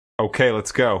Okay,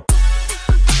 let's go.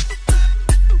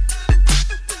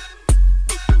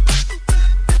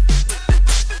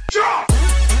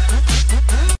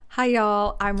 Hi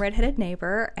y'all, I'm Redheaded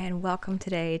Neighbor and welcome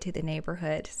today to the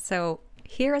neighborhood. So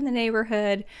here in the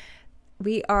neighborhood,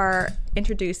 we are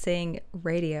introducing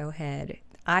Radiohead.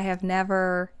 I have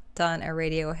never done a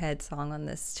Radiohead song on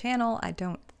this channel, I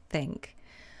don't think.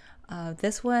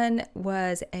 This one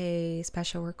was a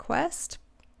special request,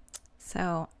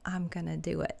 so I'm gonna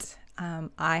do it.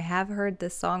 I have heard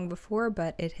this song before,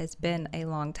 but it has been a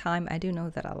long time. I do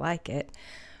know that I like it,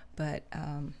 but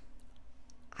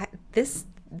this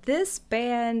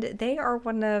band, they are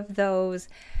one of those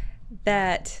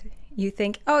that you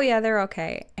think, oh yeah, they're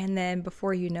okay, and then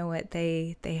before you know it,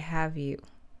 they have you,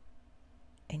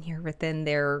 and you're within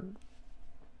their.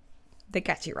 They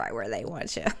got you right where they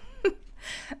want you.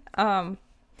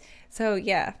 So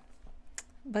yeah,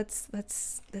 let's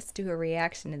do a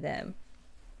reaction to them.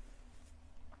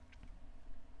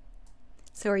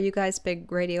 So are you guys big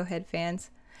Radiohead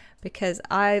fans? Because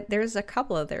there's a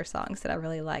couple of their songs that I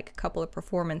really like, a couple of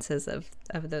performances of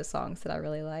those songs that I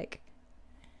really like.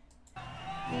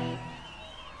 Thank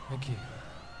you.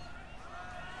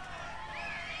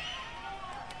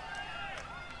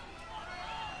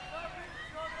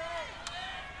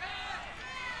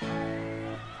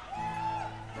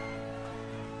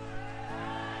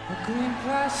 A green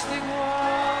plastic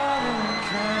watering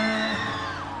can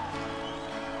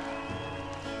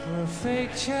for a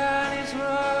fake Chinese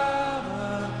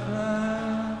rubber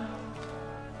plant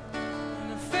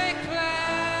and a fake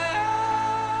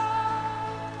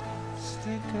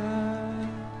plastic gun.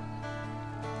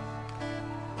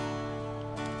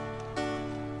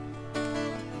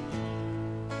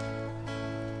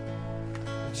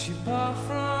 That she bought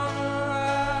from a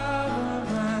rubber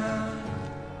man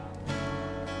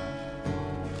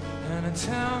and a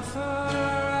town full of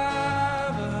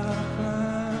rubber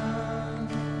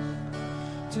plants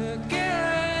to get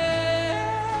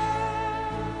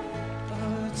rid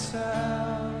of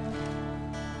itself.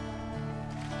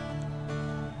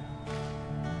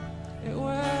 It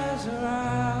wears her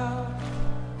out.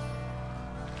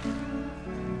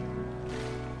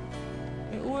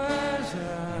 It wears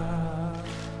her out.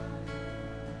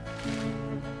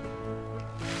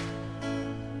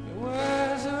 It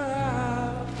wears her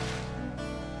out.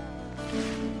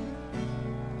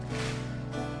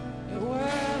 It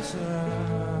wears her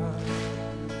out.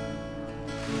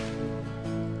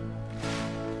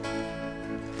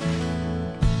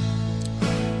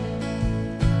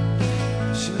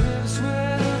 She lives with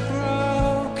a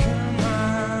broken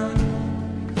mind,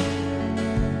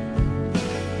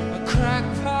 a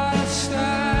crackpot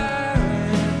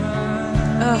staring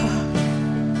mind. Ugh.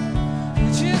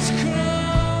 It just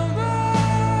crumbles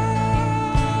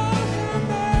and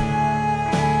burns.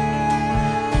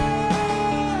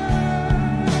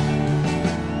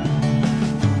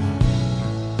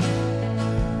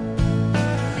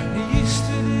 It used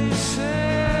to do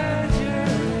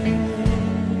surgery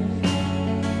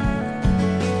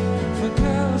for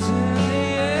girls in the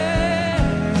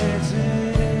 80s.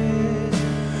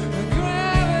 The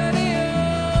gravity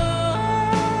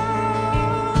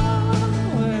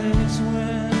always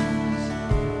wins,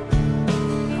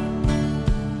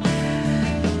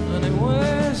 and it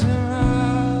wears her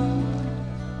out.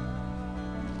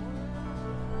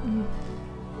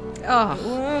 It Oh,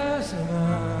 wears her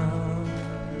out.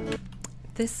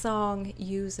 this song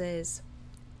uses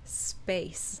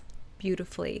space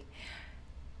beautifully.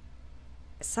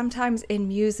 Sometimes in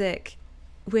music,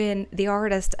 when the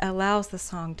artist allows the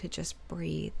song to just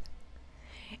breathe,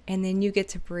 and then you get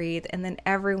to breathe, and then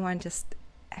everyone just,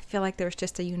 I feel like there's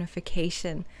just a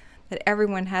unification that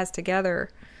everyone has together.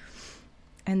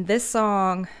 And this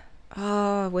song,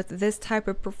 oh, with this type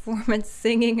of performance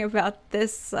singing about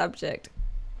this subject,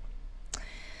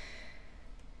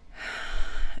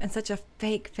 in such a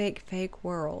fake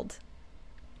world.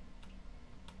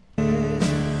 The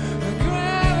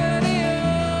gravity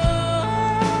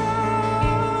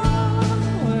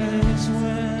always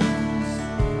wins,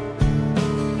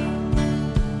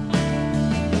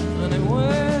 and it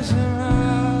wears her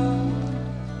out.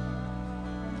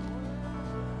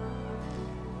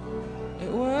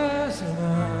 It wears her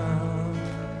out.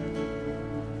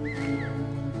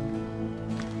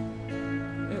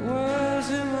 It wears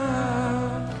him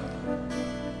out.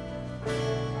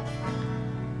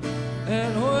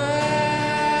 And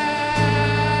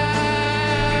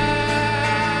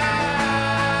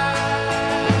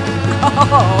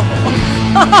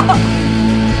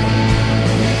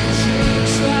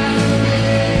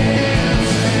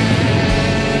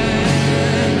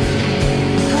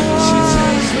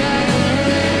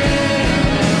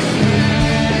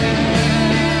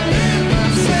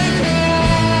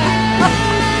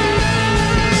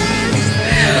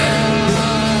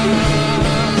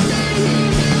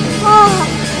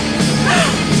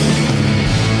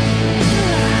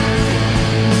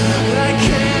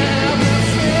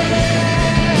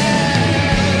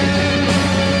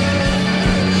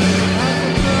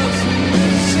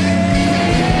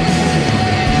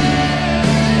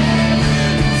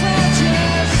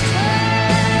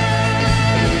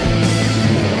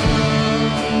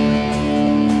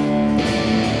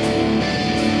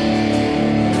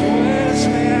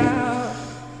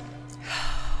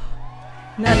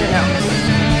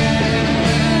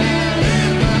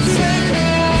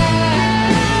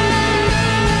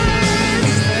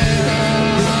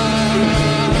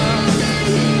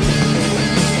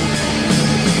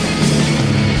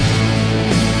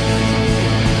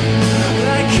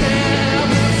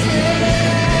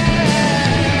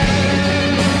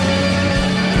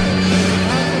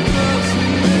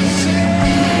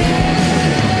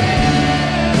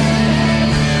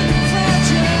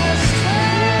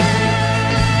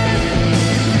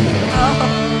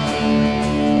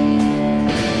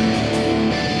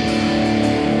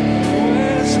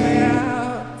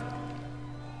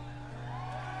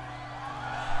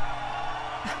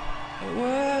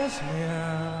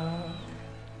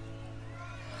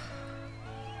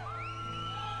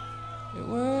It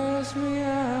wears me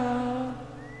out.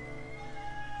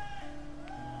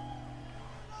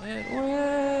 It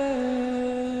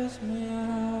wears me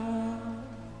out.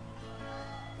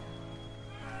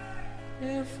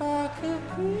 If I could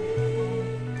be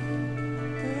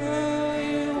where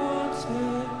you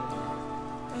wanted,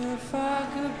 if I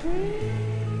could be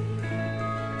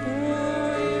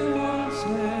where you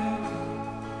wanted,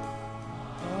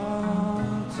 all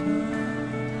the time,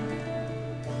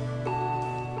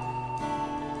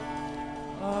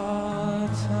 all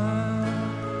the time.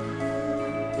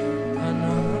 I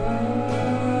know.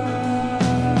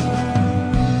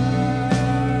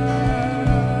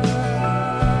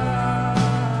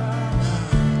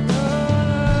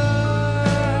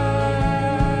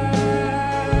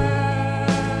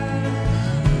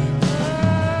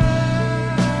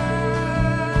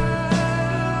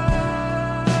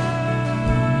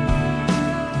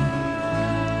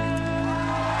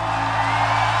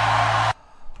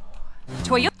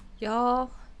 Y'all,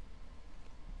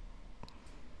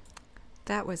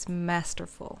 that was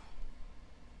masterful.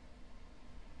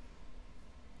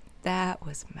 That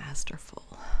was masterful.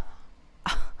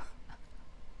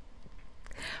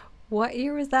 What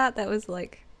year was that? That was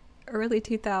like early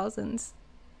 2000s.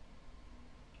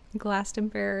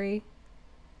 Glastonbury.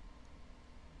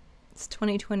 It's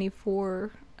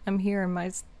 2024. I'm here in my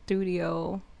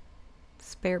studio,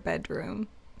 spare bedroom.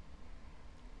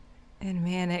 And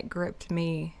man, it gripped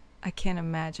me. I can't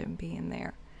imagine being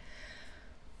there.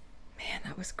 Man,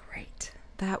 that was great.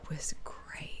 That was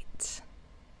great.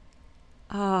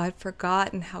 Oh, I'd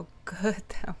forgotten how good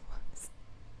that was.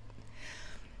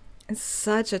 It's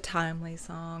such a timely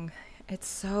song. It's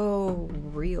so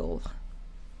real.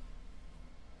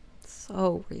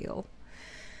 So real.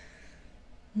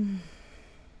 In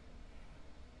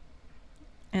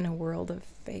a world of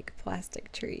fake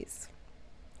plastic trees.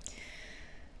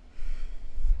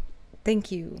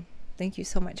 Thank you. Thank you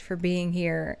so much for being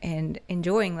here and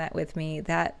enjoying that with me.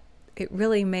 That it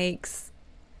really makes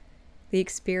the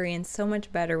experience so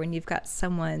much better when you've got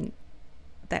someone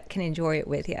that can enjoy it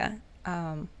with you.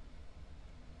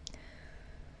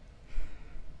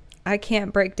 I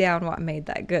can't break down what made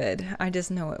that good. I just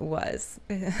know it was.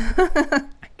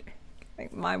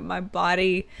 my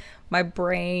body, my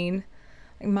brain,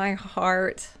 my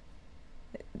heart,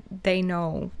 they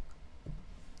know.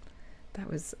 That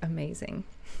was amazing.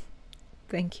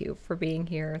 Thank you for being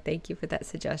here. Thank you for that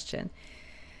suggestion.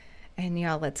 And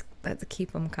yeah, let's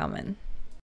keep them coming.